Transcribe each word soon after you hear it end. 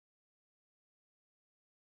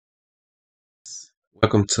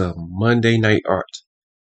Welcome to Monday Night Art,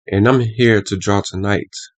 and I'm here to draw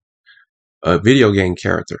tonight a video game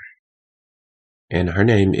character, and her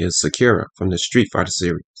name is Sakura from the Street Fighter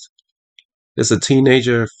series. It's a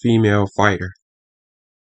teenager female fighter,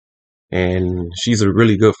 and she's a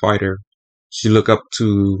really good fighter. She look up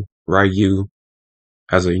to Ryu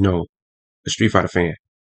as a Street Fighter fan.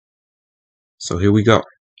 So here we go.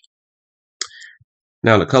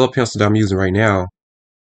 Now the color pencil that I'm using right now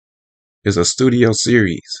is a Studio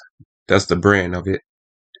Series. That's the brand of it,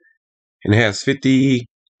 and it has 50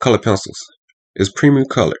 color pencils. It's premium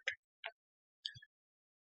colored.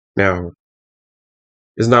 Now,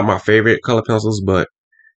 it's not my favorite color pencils, but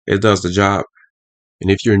it does the job.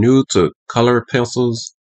 And if you're new to color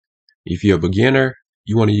pencils, if you're a beginner,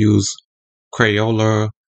 you want to use Crayola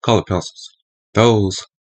color pencils. Those,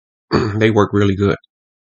 they work really good.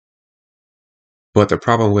 But the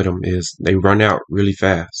problem with them is they run out really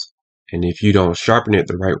fast. And if you don't sharpen it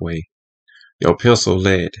the right way, your pencil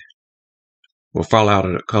lead will fall out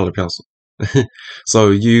of the color pencil. So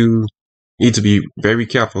you need to be very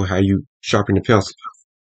careful how you sharpen the pencil.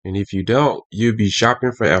 And if you don't, you'll be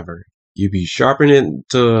sharpening forever. You'll be sharpening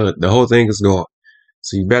till the whole thing is gone.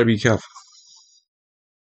 So you better be careful.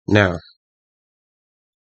 Now,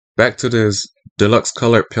 back to this deluxe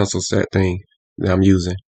colored pencil set thing that I'm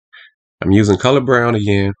using. I'm using color brown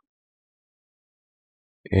again.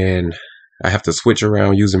 And I have to switch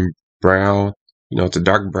around using brown, to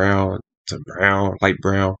dark brown, to brown, light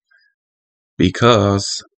brown,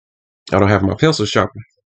 because I don't have my pencil sharpener.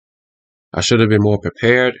 I should have been more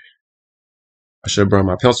prepared. I should have brought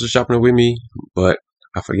my pencil sharpener with me, but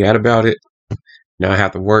I forgot about it. Now I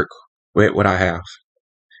have to work with what I have.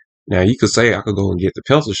 Now you could say I could go and get the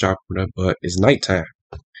pencil sharpener, but it's nighttime.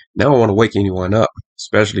 Now I don't want to wake anyone up,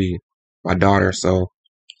 especially my daughter, so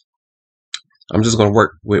I'm just going to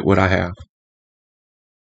work with what I have.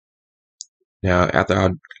 Now, after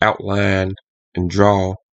I outline and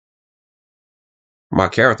draw my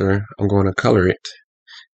character, I'm going to color it.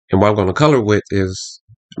 And what I'm going to color with is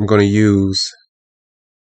I'm going to use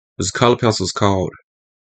this color pencil is called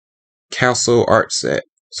Castle Art Set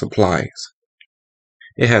Supplies.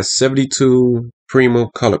 It has 72 premium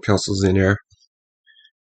color pencils in there.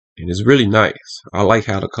 And it's really nice. I like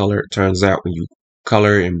how the color turns out when you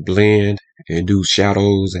color and blend and do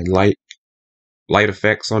shadows and light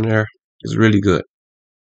effects on there. It's really good.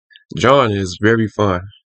 Drawing is very fun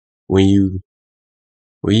when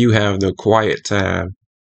you have the quiet time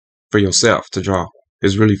for yourself to draw.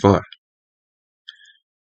 It's really fun.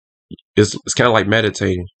 It's kind of like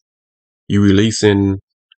meditating. You releasing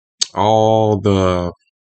all the,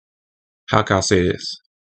 how can I say this?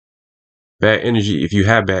 Bad energy, if you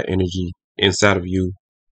have bad energy inside of you.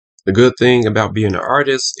 The good thing about being an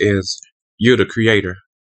artist is you're the creator.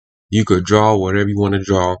 You could draw whatever you want to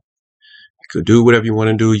draw. You could do whatever you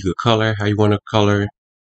want to do. You could color how you want to color.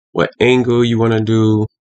 What angle you want to do.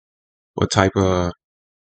 What type of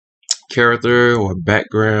character or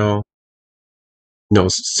background.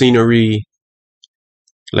 Scenery,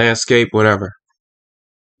 landscape, whatever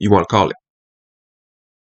you want to call it.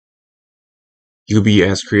 You could be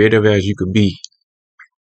as creative as you could be.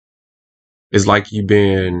 It's like you've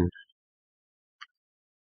been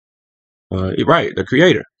right, the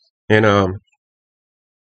creator, and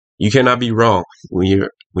you cannot be wrong when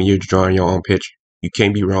you're drawing your own picture. You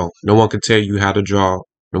can't be wrong. No one can tell you how to draw.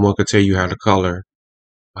 No one can tell you how to color,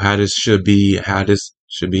 how this should be, how this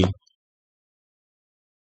should be.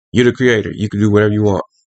 You're the creator. You can do whatever you want.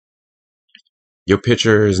 Your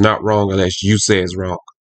picture is not wrong unless you say it's wrong.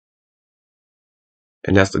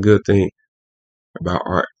 And that's the good thing about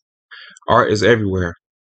art. Art is everywhere.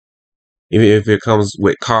 Even if it comes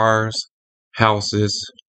with cars, houses,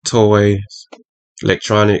 toys,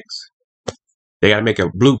 electronics, they gotta make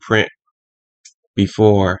a blueprint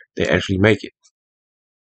before they actually make it.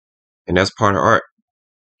 And that's part of art.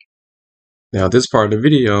 Now this part of the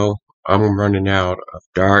video, I'm running out of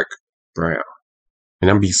dark brown. And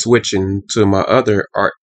I'm be switching to my other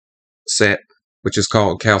art set, which is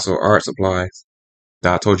called Castle Art Supplies,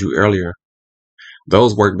 that I told you earlier.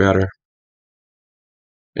 Those work better.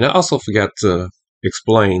 And I also forgot to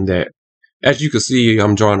explain that, as you can see,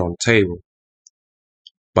 I'm drawing on the table.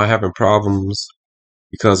 By having problems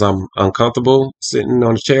because I'm uncomfortable sitting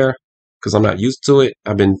on the chair, because I'm not used to it.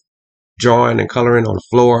 I've been drawing and coloring on the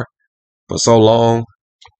floor for so long.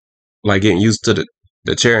 Like getting used to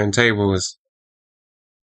the chair and table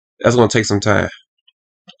that's going to take some time.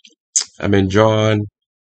 I've been drawing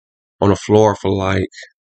on the floor for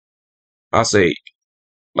I'll say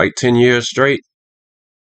 10 years straight.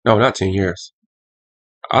 No, not 10 years.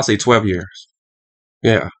 I'll say 12 years.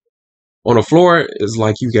 Yeah. On the floor, it's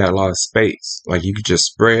like you got a lot of space. Like you could just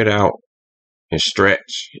spread out and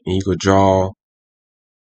stretch, and you could draw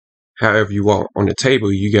however you want. On the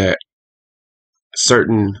table, you got a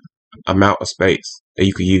certain amount of space that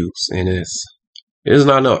you could use, and it's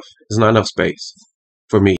not enough. It's not enough space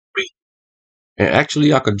for me. And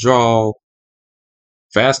actually, I could draw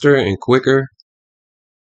faster and quicker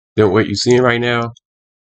than what you're seeing right now,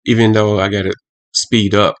 even though I got to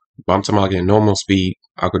speed up. But I'm talking about getting normal speed.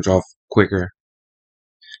 I could draw quicker,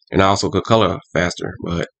 and I also could color faster,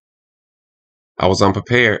 but I was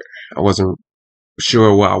unprepared. I wasn't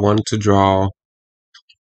sure what I wanted to draw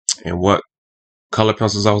and what color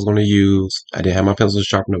pencils I was going to use. I didn't have my pencil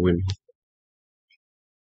sharpener with me.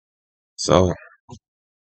 So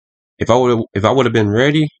if I would have been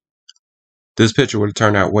ready, this picture would have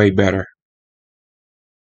turned out way better.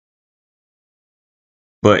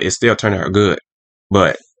 But it still turned out good.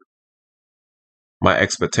 But my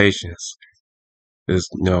expectations is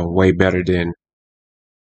way better than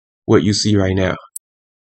what you see right now.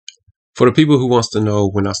 For the people who wants to know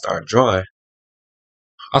when I started drawing,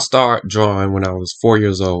 I started drawing when I was 4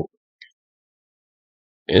 years old.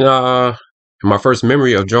 And my first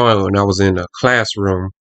memory of drawing when I was in a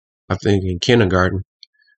classroom, I think in kindergarten,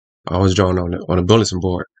 I was drawing on a bulletin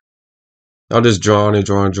board. I was just drawing and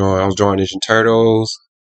drawing. I was drawing Ninja Turtles.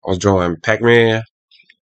 I was drawing Pac-Man.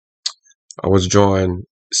 I was drawing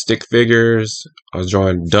stick figures. I was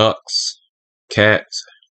drawing ducks, cats,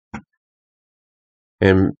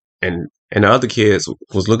 and the other kids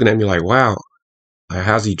was looking at me like, "Wow,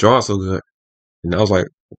 how's he drawing so good?" And I was like,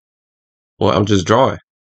 "Well, I'm just drawing."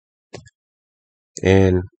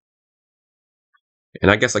 And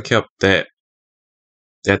I guess I kept that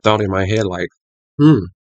thought in my head, like,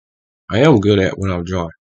 I am good at what I'm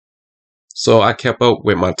drawing. So I kept up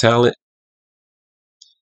with my talent.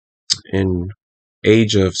 In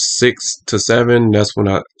age of 6 to 7, that's when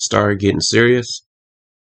I started getting serious.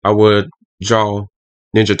 I would draw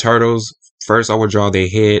Ninja Turtles. First, I would draw their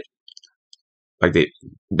head, like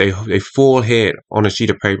they full head on a sheet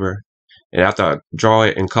of paper. And after I draw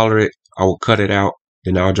it and color it, I would cut it out.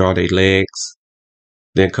 Then I'll draw their legs,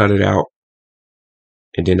 then cut it out.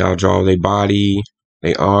 And then I'll draw their body,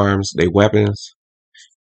 their arms, their weapons.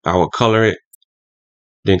 I would color it,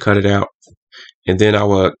 then cut it out. And then I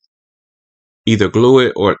would either glue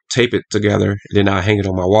it or tape it together. And then I'll hang it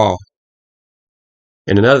on my wall.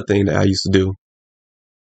 And another thing that I used to do,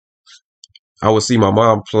 I would see my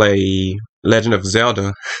mom play Legend of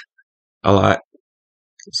Zelda a lot.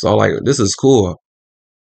 So like, this is cool.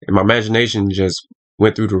 And my imagination just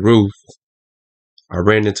went through the roof. I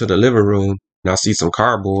ran into the living room and I see some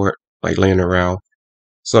cardboard like laying around.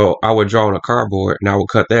 So I would draw on a cardboard and I would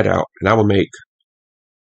cut that out and I would make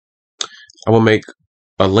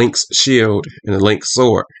a Link's shield and a Link's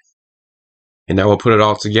sword. And I would put it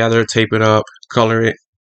all together, tape it up, color it.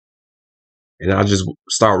 And I'll just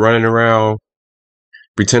start running around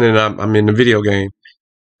pretending I'm in the video game.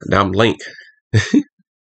 And I'm Link.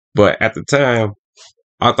 But at the time,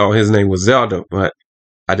 I thought his name was Zelda, but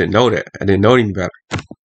I didn't know that. I didn't know any better.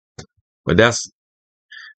 But that's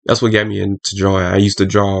what got me into drawing. I used to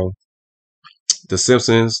draw The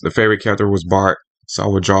Simpsons. The favorite character was Bart, so I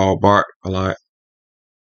would draw Bart a lot.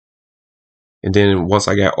 And then once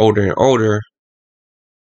I got older and older,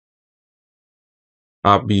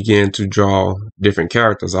 I began to draw different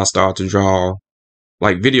characters. I started to draw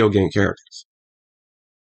like video game characters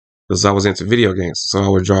because I was into video games. So I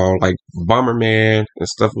would draw like Bomberman and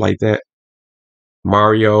stuff like that,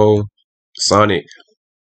 Mario, Sonic.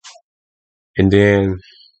 And then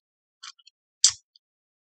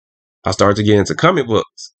I started to get into comic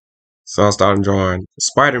books. So I started drawing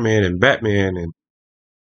Spider-Man and Batman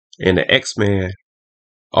and the X-Men,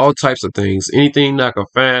 all types of things. Anything that I could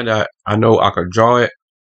find that I know I could draw it,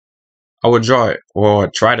 I would draw it or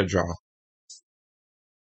try to draw.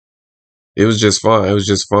 It was just fun. It was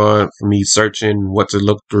just fun for me searching what to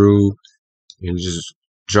look through and just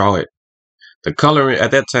draw it. The coloring,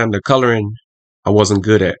 at that time, I wasn't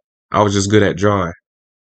good at. I was just good at drawing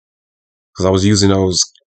because I was using those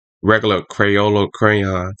regular Crayola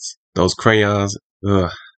crayons. Those crayons,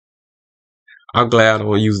 ugh. I'm glad I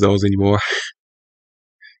don't use those anymore.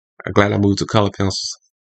 I'm glad I moved to color pencils.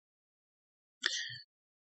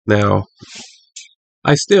 Now,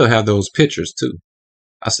 I still have those pictures too.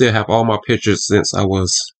 I still have all my pictures since I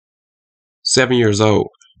was 7 years old.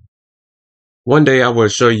 One day I will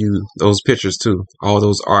show you those pictures too. All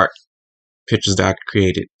those art pictures that I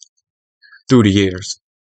created through the years.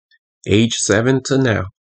 Age 7 to now,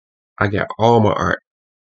 I got all my art.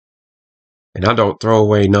 And I don't throw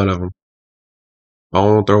away none of them. I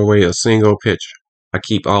don't throw away a single picture. I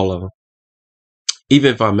keep all of them.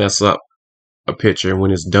 Even if I mess up a picture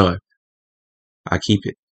when it's done, I keep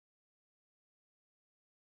it.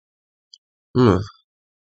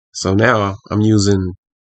 So now I'm using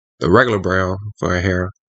the regular brown for her hair,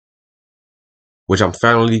 which I'm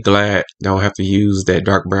finally glad I don't have to use that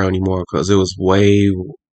dark brown anymore because it was way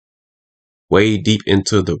deep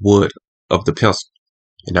into the wood of the pencil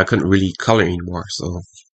and I couldn't really color anymore. So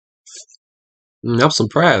I'm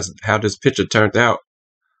surprised how this picture turned out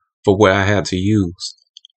for what I had to use.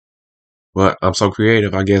 But I'm so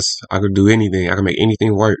creative, I guess I could do anything. I can make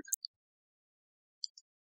anything work.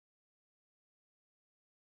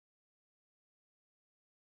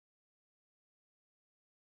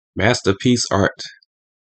 Masterpiece art.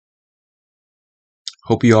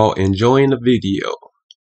 Hope you all enjoying the video.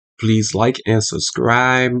 Please like and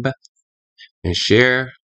subscribe and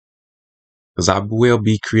share because I will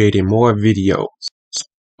be creating more videos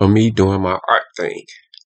of me doing my art thing,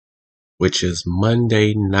 which is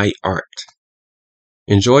Monday night art.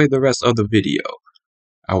 Enjoy the rest of the video.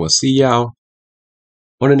 I will see y'all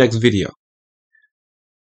on the next video.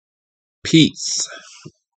 Peace.